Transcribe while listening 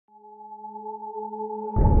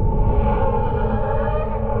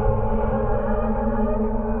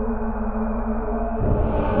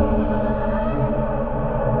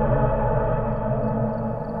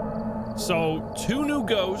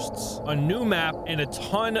ghosts, a new map, and a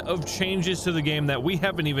ton of changes to the game that we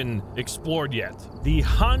haven't even explored yet. The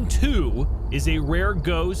Hantu is a rare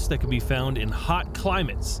ghost that can be found in hot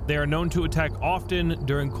climates. They are known to attack often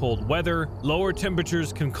during cold weather. Lower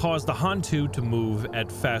temperatures can cause the Hantu to move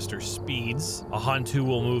at faster speeds. A Hantu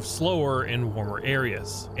will move slower in warmer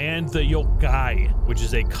areas. And the Yokai, which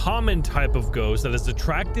is a common type of ghost that is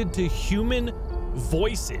attracted to human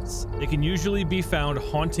voices. They can usually be found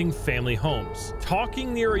haunting family homes.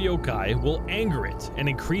 Talking near a yokai will anger it and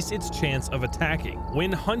increase its chance of attacking.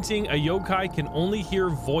 When hunting, a yokai can only hear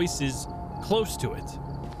voices close to it.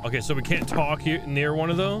 Okay, so we can't talk here near one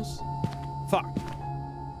of those? Fuck.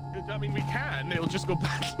 I mean, we can. It'll just go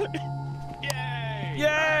back. Yay!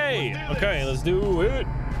 Yay! Right, okay, let's do it.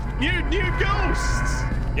 New ghosts!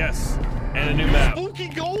 Yes, and a new map. Spooky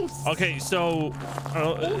ghosts! Okay, so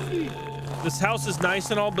this house is nice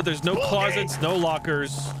and all, but there's no closets, no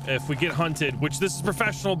lockers. If we get hunted, which this is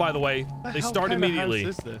professional, by the way, they start immediately.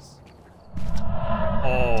 What kind of house is this?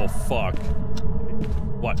 Oh, fuck.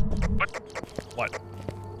 What? What?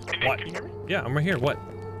 Can you hear me? Yeah, I'm right here. What?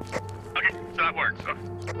 Okay, so that works.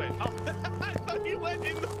 Okay. Wait, I thought you went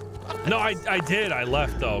in the... No, I did. I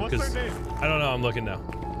left, though, because I don't know. I'm looking now.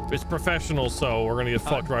 It's professional, so we're going to get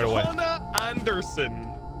fucked right away. Donna Anderson.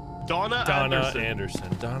 Donna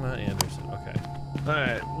Anderson. Donna Anderson. Okay. All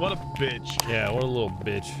right. What a bitch. Yeah, what a little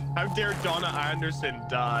bitch. How dare Donna Anderson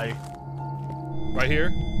die? Right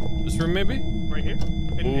here? This room, maybe? Right here?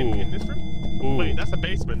 In this room? Ooh. Wait, that's a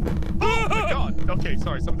basement. Oh my god. Okay,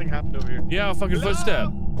 sorry. Something happened over here. Yeah, a fucking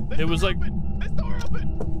footstep. It was like... This door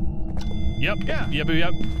open. Yep. Yeah.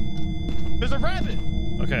 Yep. There's a rabbit.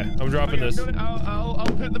 Okay, I'm dropping this. I'll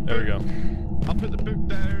put the book. There we go. I'll put the book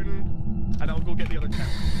down, and I'll go get the other camera.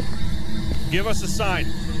 Give us a sign.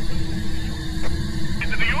 Is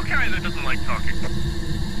it the yokai that doesn't like talking?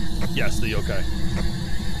 Yes, the yokai.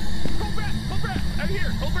 Cobra, out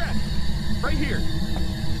here, Cobra, right here.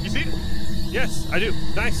 You see it? Yes, I do.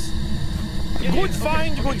 Nice. Yeah, Good yeah,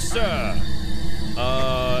 find, okay. good sir.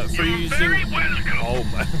 Freezing. You're very welcome. Oh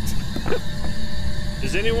my.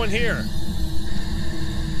 Is anyone here?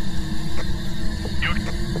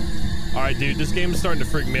 All right, dude. This game is starting to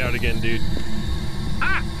freak me out again, dude.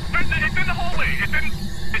 Ah, it's in the hallway.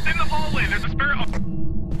 It's in the hallway. There's a spirit.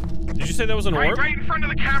 Did you say that was an orb? Right in front of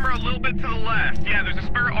the camera, a little bit to the left. Yeah, there's a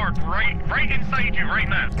spirit orb right inside you right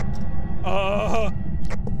now.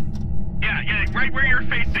 Yeah, right where you're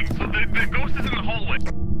facing. So the ghost is in the hallway.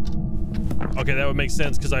 Okay, that would make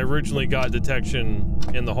sense because I originally got detection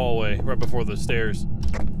in the hallway right before the stairs.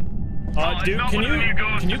 Dude, can you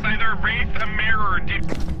It's either a wraith, a mirror, or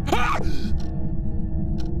ah!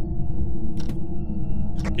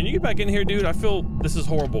 Can you get back in here, dude? I feel this is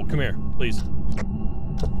horrible. Come here, please.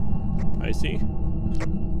 I see.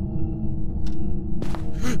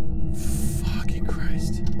 Fucking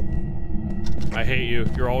Christ. I hate you.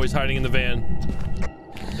 You're always hiding in the van.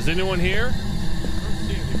 Is anyone here?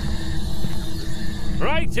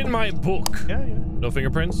 Right in my book. Yeah. No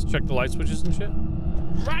fingerprints? Check the light switches and shit?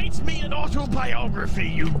 Write me an autobiography,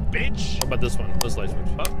 you bitch. What about this one? This light switch.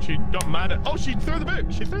 Oh, she got mad at... Oh, she threw the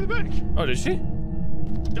book. She threw the book. Oh, did she?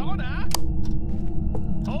 Donna?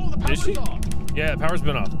 Oh, the power's off. Yeah, the power's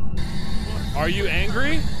been off. Are you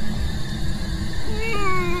angry?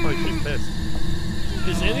 Oh, she's pissed.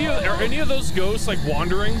 Are any of those ghosts like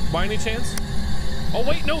wandering by any chance? Oh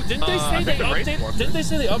wait, no, didn't they say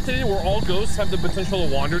they updated where all ghosts have the potential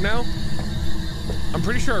to wander now? I'm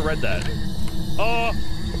pretty sure I read that. I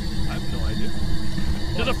have no idea.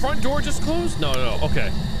 Did the front door just close? No, okay.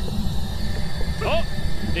 Oh,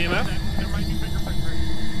 EMF. There might be fingerprints.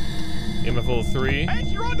 EMF level 3. Hey,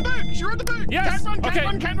 you're on the book. You're on the book. Yes.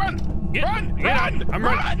 Can't run. Get Run. I'm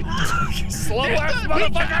running. Slow ass We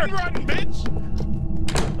can motherfucker. run, bitch.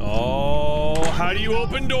 Oh, how do you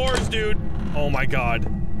open doors, dude? Oh my god.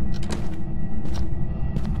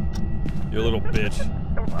 You little bitch.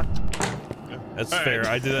 That's fair.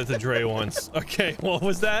 I did that to Dre once. Okay, what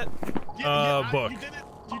was that? Book.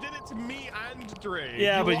 You did it to me and Dre.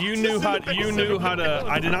 Yeah, but you knew how to.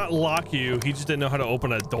 I did not lock you. He just didn't know how to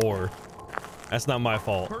open a door. That's not my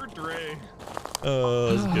fault. Poor Dre.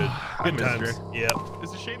 It's good. Good times. Yep.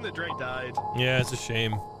 It's a shame that Dre died. Yeah, it's a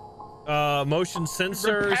shame. Motion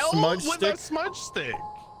sensor, Repel smudge with stick. a smudge stick.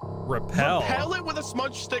 Repel. Repel it with a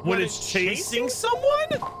smudge stick when it's chasing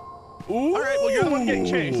someone? Ooh. All right, well, you're the one getting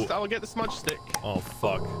chased. I'll get the smudge stick. Oh,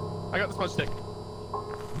 fuck. I got the smudge stick.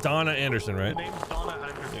 Donna Anderson, right? The name's Donna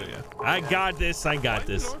Anderson. Yeah. I got this. Did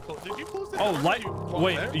you close the Oh, door? light.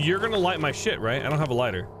 Wait, you're gonna light my shit, right? I don't have a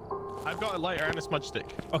lighter. I've got a lighter and a smudge stick.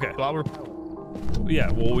 Okay. So I'll repel. Yeah,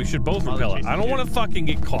 well, we should both repel it. I don't want to fucking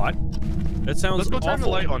get caught. That sounds Let's go awful. turn the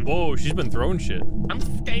light on. Whoa, she's been throwing shit. I'm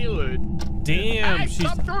scared. Damn, Hey, she's...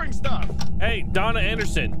 stop throwing stuff. Hey, Donna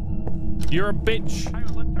Anderson, you're a bitch. Hang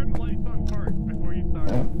on, let's turn the lights on first before you start.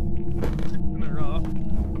 And they're off.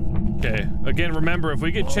 Okay. Again, remember, if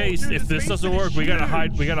we get chased, dude, if this doesn't basement work, is we gotta huge.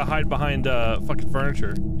 hide. We gotta hide behind fucking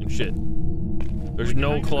furniture and shit. There's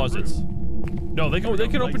no closets. No, they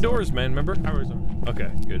can open doors, man. Remember? Hours on. Okay,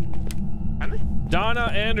 good. Can they? Donna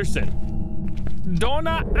Anderson.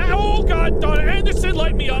 Donna. Oh God, Donna Anderson,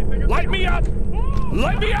 light me up. Light me up.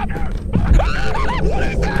 Light me up. What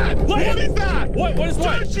is that? What is that? What? What is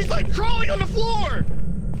what? Dude, she's like crawling on the floor.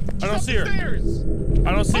 I don't see her. Stairs.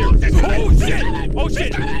 I don't see her. Oh, Oh shit! Oh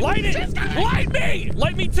shit! Light it! Light me!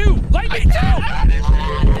 Light me too! Light me too!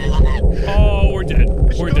 Oh, we're dead.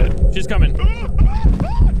 We're dead. She's coming.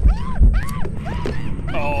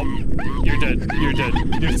 Oh, you're dead. You're dead.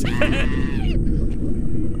 You're dead.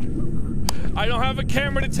 I don't have a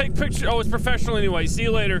camera to take pictures. Oh, it's professional anyway. See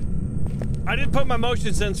you later. I didn't put my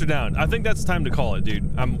motion sensor down. I think that's time to call it,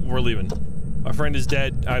 dude. We're leaving. Our friend is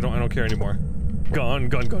dead. I don't care anymore. Gone,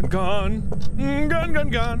 gone, gone, gone. Gone, gone,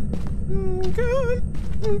 gone.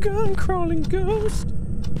 Gone, gone, crawling ghost.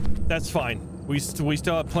 That's fine. We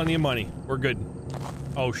still have plenty of money. We're good.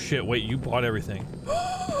 Oh shit, wait, you bought everything.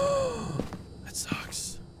 That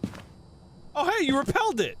sucks. Oh hey, you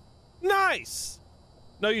repelled it. Nice.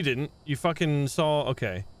 No, you didn't. You fucking saw,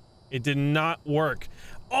 okay. It did not work.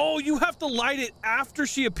 Oh, you have to light it after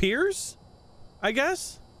she appears? I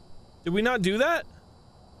guess? Did we not do that?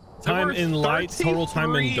 Time in light, total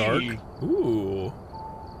time in dark. Ooh.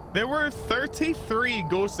 There were 33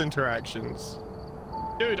 ghost interactions.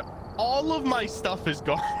 Dude, all of my stuff is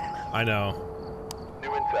gone. I know. New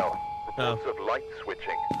intel. Reports of light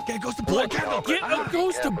switching. Get a ghost to blow a candle. Get a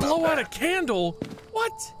ghost to blow out a candle?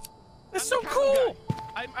 What? That's so cool.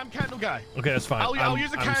 I'm candle guy. Okay, that's fine. I'll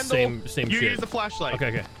use a candle. Same you shit. use the flashlight. Okay,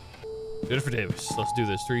 okay. Good for Davis. Let's do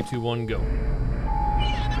this. 3, 2, 1, go.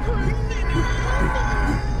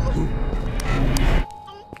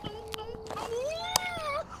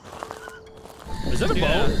 Is that a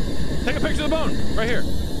bone? Take a picture of the bone. Right here.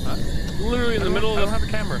 Literally in the middle of the... I don't have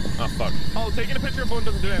a camera. Oh, fuck. Oh, taking a picture of bone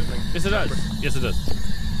doesn't do anything. Yes, it does. Yes, it does.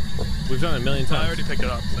 We've done it a million times. I already picked it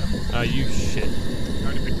up, so. You shit. I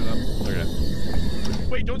already picked it up. Okay.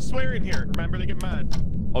 Wait, don't swear in here. Remember, they get mad.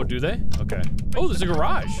 Oh, do they? Okay. Oh, there's a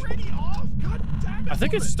garage. Already off? God damn it. I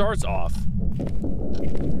think it starts off.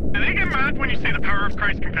 Do they get mad when you say the power of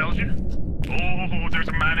Christ compels you? Oh, there's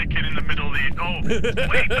a mannequin in the middle of the... Oh,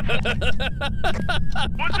 wait.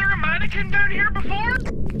 Was there a mannequin down here before?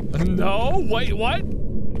 No, wait, what?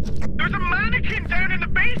 There's a mannequin down in the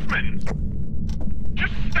basement.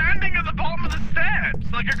 Just standing at the bottom of the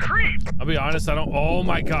steps, like a creep. I'll be honest, I don't... Oh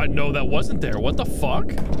my god, no, that wasn't there. What the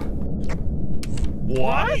fuck?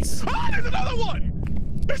 What? Ah, there's another one!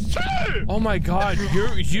 There's two! Oh my god,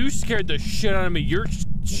 you scared the shit out of me. Your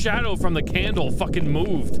shadow from the candle fucking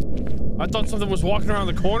moved. I thought something was walking around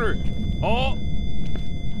the corner. Oh.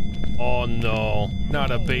 Oh no.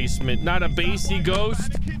 Not a basement. Not a basey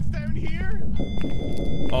ghost. Down here?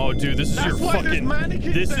 Oh dude, this is That's your why there's fucking...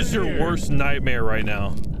 mannequins This down is your here. worst nightmare right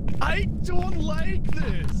now. I don't like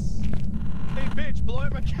this. Hey, bitch, blow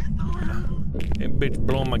out my candle. Hey, bitch,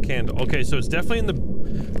 blowing my candle. Okay, so it's definitely in the...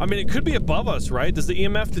 I mean, it could be above us, right? Does the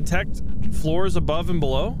EMF detect floors above and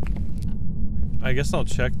below? I guess I'll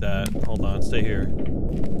check that. Hold on, stay here.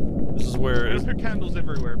 This is where... There's candles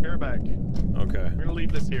everywhere. Bear back. Okay. We're gonna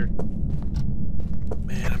leave this here.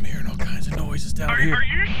 Man, I'm hearing all kinds of noises down Are here.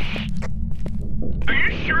 you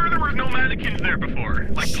sure there were no mannequins there before?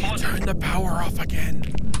 Like, Turn the power off again.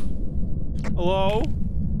 Hello?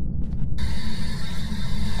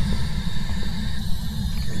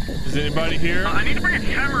 Is anybody here? I need to bring a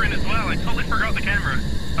camera in as well. I totally forgot the camera.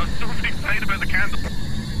 I was so excited about the candle.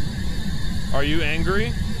 Are you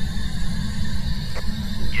angry?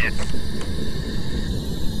 Yes.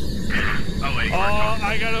 Oh wait.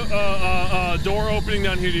 I got a door opening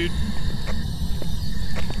down here, dude.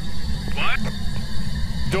 What?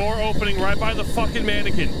 Door opening right by the fucking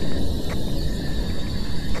mannequin.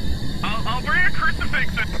 I'll bring a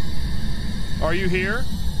crucifix in. Are you here?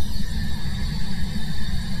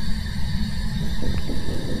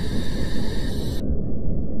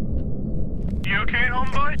 You okay,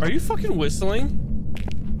 homeboy? Are you fucking whistling?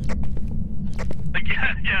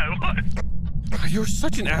 Yeah, it was. God, you're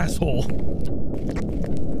such an asshole.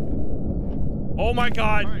 Oh my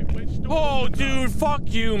god. All right, which door Oh, opened dude, fuck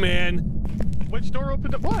you, man. Which door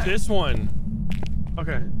opened up? What? This one.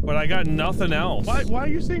 Okay. But I got nothing else. Why are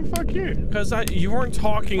you saying fuck you? Because you weren't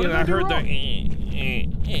talking What and did I I do heard wrong?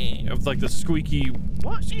 the of like the squeaky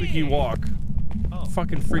What? walk. Oh.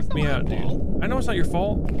 fucking freaked me out, dude. I know it's not your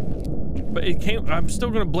fault, but it came. I'm still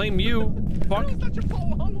gonna blame you. Fuck. It's not your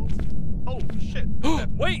fault, almost. Oh shit.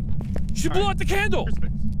 Wait, she blew out the candle.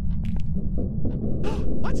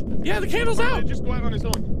 What? Yeah, the candle's out. Did it just go out on its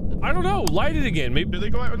own? I don't know. Light it again. Maybe. Do they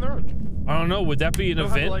go out on their own? I don't know. Would that be an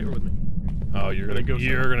event? Have a lighter with me. Oh, you're gonna go.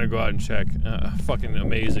 You're gonna go out and check. Fucking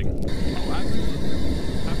amazing. Oh,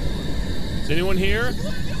 Is anyone here?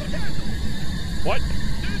 What? Dude,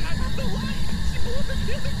 I have the light. She blew up the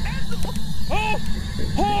candle. Oh!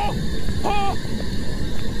 Oh! Oh!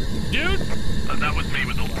 Dude? That was me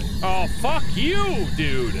with the light. Oh, fuck you,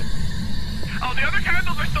 dude. Oh, the other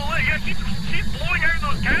candles are still lit. Yeah, she's blowing out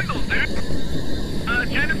those candles, dude.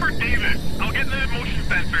 Jennifer Davis. I'll get the motion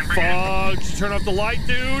sensor and bring it in. Fuck, did you turn off the light,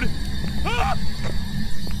 dude? Ah!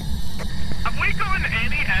 Have we gotten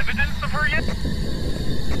any evidence of her yet?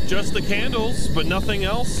 Just the candles, but nothing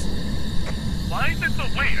else. Why is it so...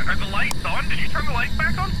 Wait, are the lights on? Did you turn the lights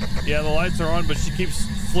back on? Yeah, the lights are on, but she keeps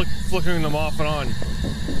flickering them off and on.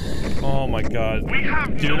 Oh my god. We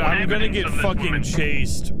have dude, no I'm gonna get evidence of this fucking woman.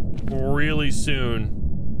 chased really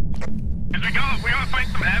soon. Cause we gotta find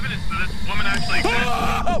some evidence that this woman actually exists.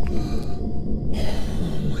 Oh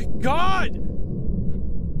my god!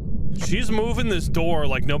 She's moving this door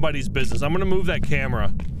like nobody's business. I'm gonna move that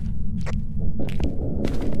camera.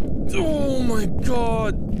 Oh my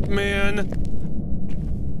god, man.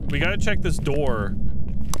 We gotta check this door.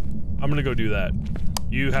 I'm gonna go do that.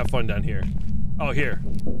 You have fun down here. Oh, here.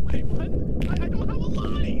 Wait, what? I don't have a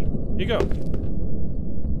light. Here you go.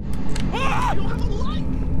 Ah! I don't have a light.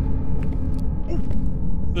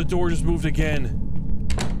 The door just moved again.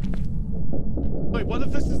 Wait, what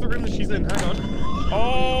if this is the room that she's in? Hang on.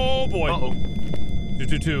 Oh boy. Uh-oh.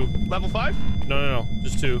 222. Level 5? No.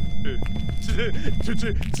 Just 2.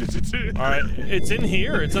 All right, it's in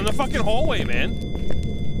here. It's in the fucking hallway, man.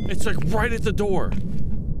 It's like right at the door.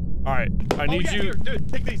 All right, I need you. Here,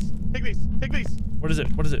 dude, take these. Take these. Take these. What is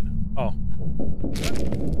it? What is it? Oh.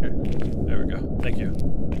 Here. There we go. Thank you.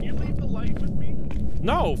 Can you leave the light with me?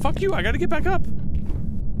 No, fuck you. I gotta get back up.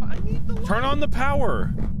 I need the light. Turn on the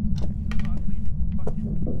power. I'm leaving. Fuck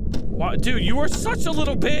you. Wow, dude, you are such a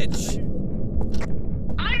little bitch.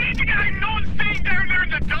 I need to get no one staying down there in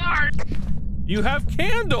the dark. You have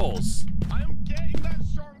candles. I am getting that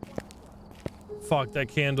strong. Fuck, that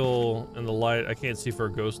candle and the light. I can't see for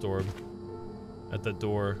a ghost orb at that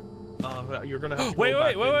door. You're gonna have to Wait. go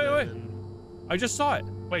back in I just saw it.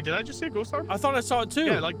 Wait, did I just see a ghost orb? I thought I saw it too.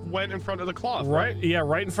 Yeah, like went in front of the cloth, right? Yeah,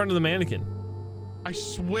 right in front of the mannequin. I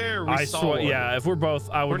swear we saw one. Yeah, if we're both,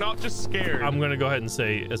 We're not just scared. I'm gonna go ahead and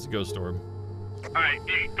say it's a ghost orb. All right,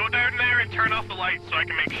 go down there and turn off the lights so I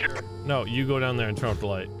can make sure. No, you go down there and turn off the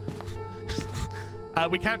light.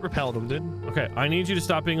 We can't repel them, dude. Okay, I need you to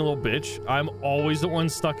stop being a little bitch. I'm always the one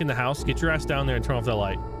stuck in the house. Get your ass down there and turn off that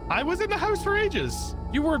light. I was in the house for ages.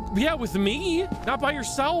 You were, yeah, with me, not by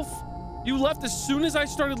yourself. You left as soon as I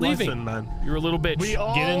started leaving. Listen, man. You're a little bitch.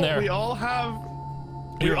 Get in there. We all have.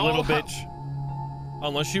 You're a little bitch.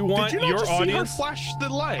 Unless you want Did you not your just audience. see her flash the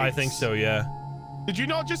lights? I think so, yeah. Did you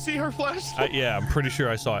not just see her flash? Yeah, I'm pretty sure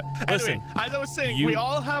I saw it. Listen, anyway, as I was saying, we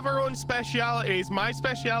all have our own specialities. My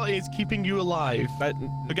speciality is keeping you alive. So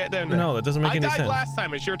get down there. No, that doesn't make any sense. I died last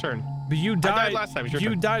time. It's your turn. But you died. I died last time. It's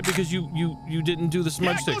your turn. Died because you didn't do the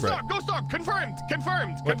smudge stick right. Ghost orb. Confirmed.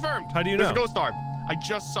 Confirmed. How do you know? There's a ghost orb. I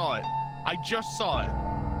just saw it.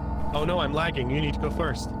 Oh no, I'm lagging. You need to go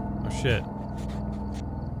first. Oh shit.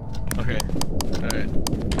 Okay. All right.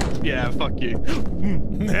 Yeah, fuck you.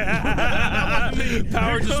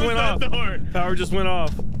 Power just went off. Power just went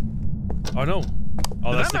off. Oh no.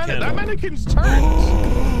 Oh, that's the candle. That mannequin's turned.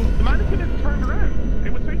 The mannequin has turned around.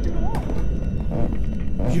 It was facing the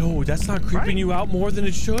wall. Yo, that's not creeping you out more than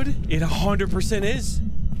it should? It 100% is.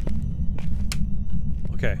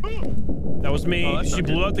 Okay. That was me. She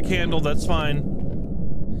blew out the candle. That's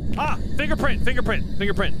fine. Ah, fingerprint.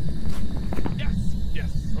 Yes.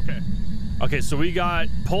 Okay. Okay, so we got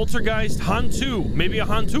Poltergeist, Hantu, maybe a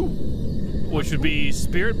Hantu, which would be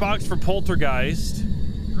Spirit Box for Poltergeist,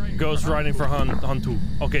 Ghost Writing for Hantu.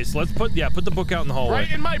 Okay, so let's put the book out in the hallway.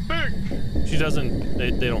 Right in my book. She doesn't, they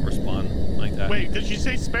don't respond like that. Wait, did she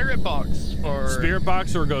say Spirit Box or? Spirit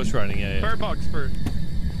Box or Ghost Writing, yeah. Spirit Box for.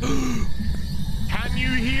 Can you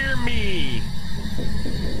hear me?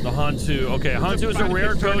 The Hantu, okay, Hantu is a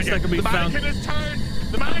rare ghost that can be found. The mannequin has turned.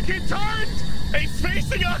 The mannequin turned. It's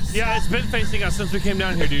facing us! Yeah, it's been facing us since we came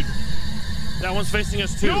down here, dude. That one's facing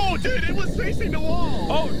us too. No, dude, it was facing the wall!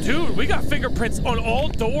 Oh, dude, we got fingerprints on all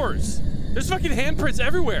doors. There's fucking handprints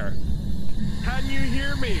everywhere. Can you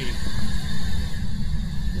hear me?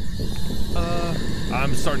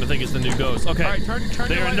 I'm starting to think it's the new ghost. Okay. All right, turn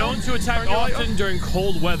they are known to attack often during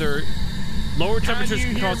cold weather. Lower temperatures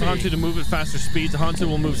can cause the Hantu to move at faster speeds. The Hantu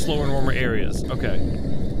will move slower in warmer areas. Okay.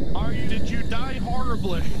 Did you die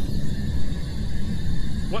horribly?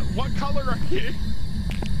 What color are you?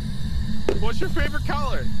 What's your favorite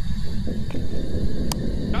color?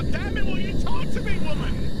 God damn it, will you talk to me,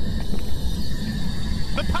 woman?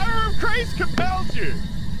 The power of Christ compels you.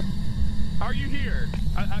 Are you here?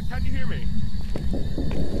 Can you hear me?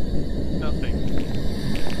 Nothing.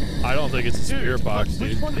 I don't think it's a spirit box, dude.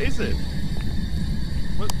 Which one is it?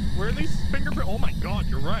 Where are these fingerprints? Oh my god,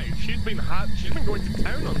 you're right. She's been going to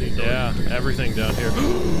town on these. Yeah, everything down here.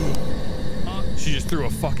 She just threw a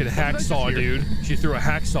fucking hacksaw, dude. She threw a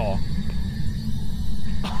hacksaw.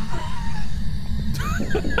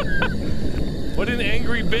 What an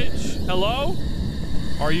angry bitch. Hello?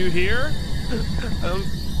 Are you here?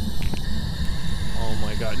 Oh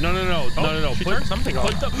my god. No. She turned something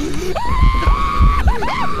on.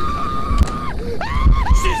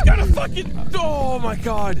 She's got a fucking... Oh my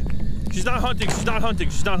god. She's not hunting.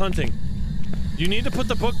 You need to put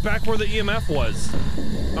the book back where the EMF was.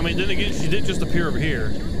 I mean, then again, she did just appear over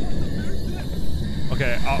here.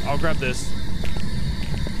 Okay, I'll grab this.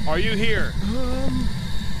 Are you here?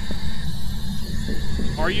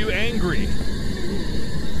 Are you angry?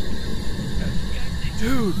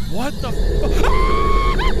 Dude, what the fuck?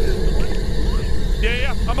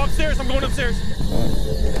 Yeah, I'm upstairs. I'm going upstairs.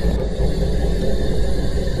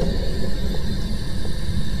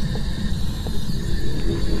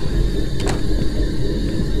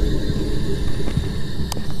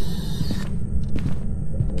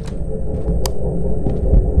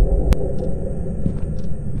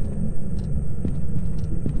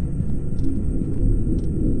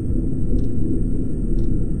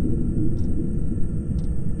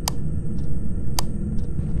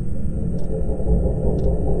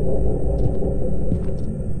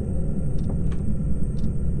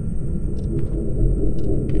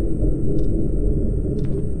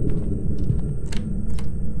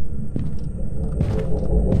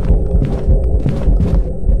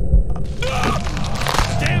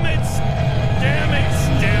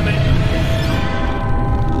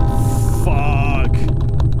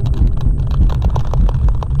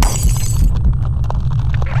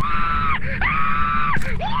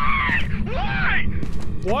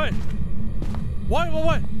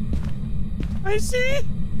 What? I see.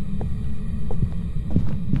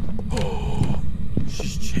 Oh,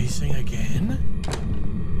 she's chasing again?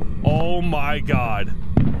 Oh my god.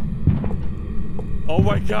 Oh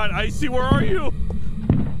my god, Icy, where are you?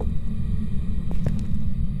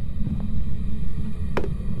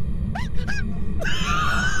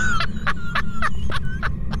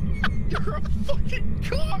 You're a fucking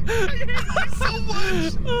cock. I hate you so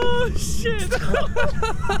much. Oh shit.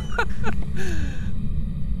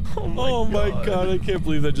 Oh my god, I can't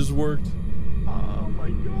believe that just worked. Oh my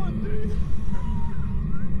god, dude.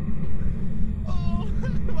 Oh,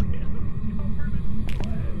 my God, I'm covered in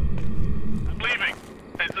sweat. I'm leaving.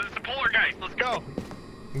 It's a poltergeist. Let's go.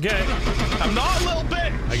 Okay. I'm not a little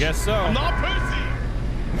bitch. I guess so. I'm not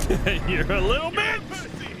pussy. You're a little bitch.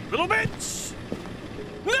 Little bitch.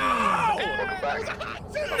 No!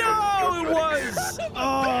 No, it was.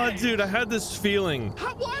 Oh, dude, I had this feeling.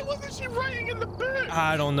 Why wasn't she writing in the book?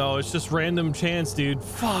 I don't know. It's just random chance, dude.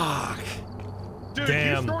 Fuck. Dude,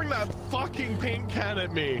 damn. You're throwing that fucking paint can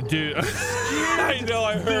at me. Dude, I know,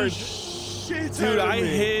 I heard. Dude,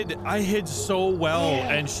 I hid so well,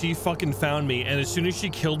 and she fucking found me. And as soon as she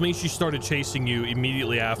killed me, she started chasing you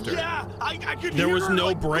immediately after. Yeah, I could There hear was her, no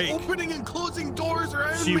like, break. Opening and closing doors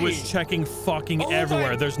around She me. was checking fucking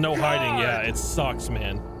everywhere. There's no hiding. Yeah, it sucks,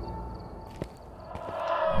 man.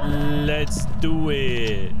 Let's do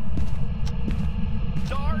it.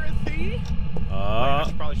 Dorothy?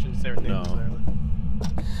 I probably shouldn't say her name. No.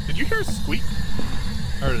 Did you hear a squeak?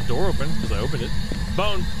 I heard a door open because I opened it.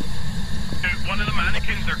 Bone. Dude, one of the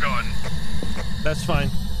mannequins are gone. That's fine.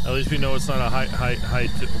 At least we know it's not a high.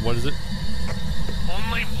 What is it?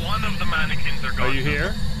 Only one of the mannequins are gone. Are you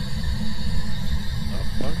here? Oh,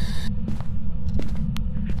 fuck.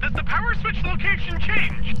 Does the power switch location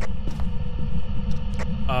change?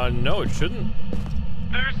 No, it shouldn't.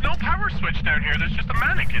 There's no power switch down here. There's just a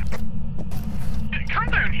mannequin. Come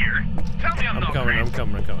down here. Tell me I'm not crazy. I'm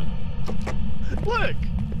coming. Look.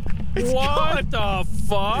 It's What the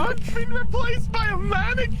fuck? It's been replaced by a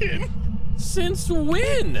mannequin. Since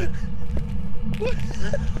when?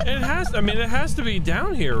 It has to be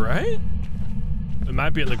down here, right? It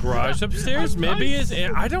might be in the garage upstairs. Maybe it's.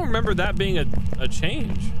 I don't remember that being a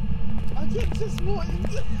change. I just what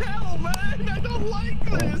the hell, man? I don't like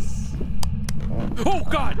this. Oh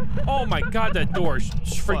God! Oh my God, that door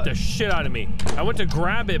freaked the shit out of me. I went to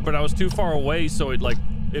grab it, but I was too far away, so it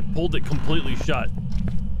pulled it completely shut.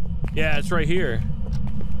 Yeah, it's right here.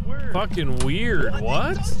 Where? Fucking weird.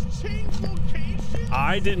 What? It does change location?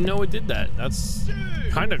 I didn't know it did that. That's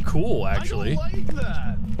kind of cool, actually. I don't like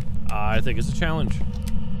that. I think it's a challenge.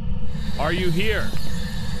 Are you here?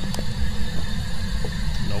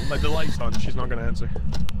 No, like the light's on. She's not gonna answer.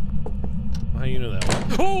 How you know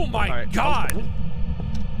that? Oh my God!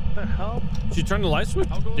 What the hell? She turned the light switch?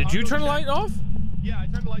 Did you turn the light off? Yeah, I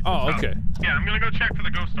turned the light switch Oh, off. okay. Yeah, I'm gonna go check for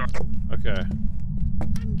the ghost star. Okay.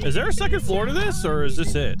 Is there a second floor to this, or is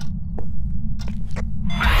this it?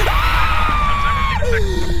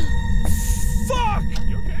 Fuck!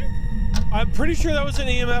 You okay? I'm pretty sure that was an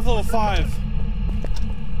EMF level 5.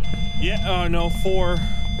 Yeah, oh no, 4.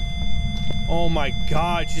 Oh my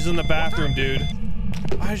God, she's in the bathroom, dude.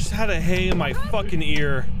 I just had a hay in my fucking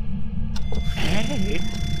ear. Hey.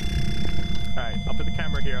 Alright, I'll put the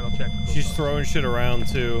camera here and I'll check. She's throwing shit around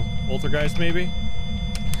too. Poltergeist, maybe?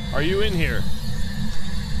 Are you in here?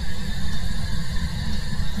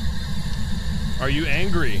 Are you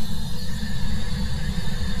angry?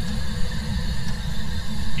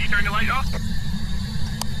 You turn the light off?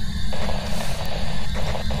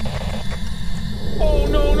 Oh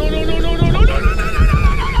no no no no no no no no no no no no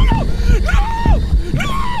no no no!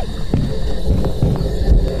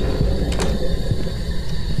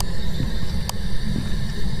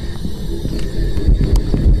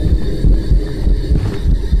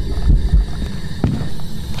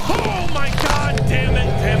 Oh my God! Damn it!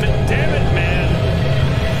 Damn it! Damn it, man!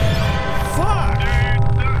 Fuck!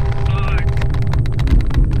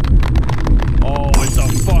 Oh, it's a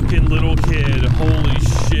fucking little kid. Holy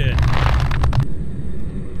shit!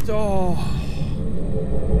 Oh,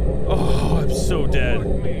 oh, I'm so dead.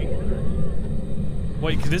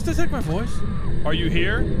 Wait, can this detect my voice? Are you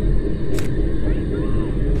here?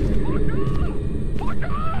 Fuck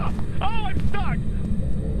off! Oh, I'm stuck!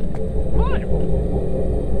 What?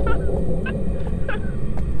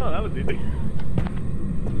 Oh, that was easy.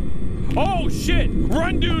 Oh shit!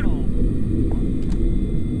 Run, dude!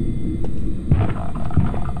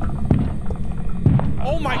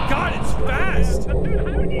 Oh my God, it's fast! Dude, how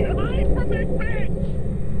do you hide from this bitch?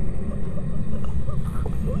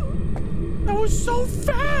 That was so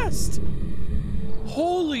fast!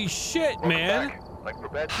 Holy shit, man! Like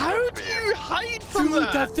prepared to How transfer do you. you hide from Dude,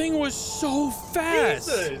 that? that thing was so fast!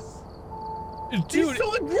 Jesus! Dude, He's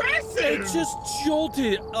so aggressive! it just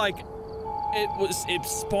jolted, like, it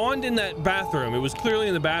spawned in that bathroom. It was clearly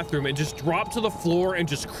in the bathroom. It just dropped to the floor and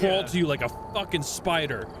just crawled to you like a fucking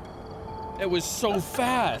spider. It was so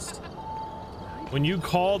fast. When you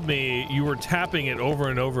called me, you were tapping it over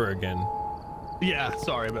and over again. Yeah,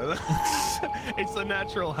 sorry about that. It's a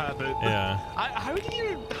natural habit. Yeah. How do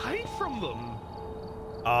you hide from them?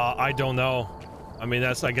 I don't know. I mean,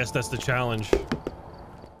 I guess that's the challenge.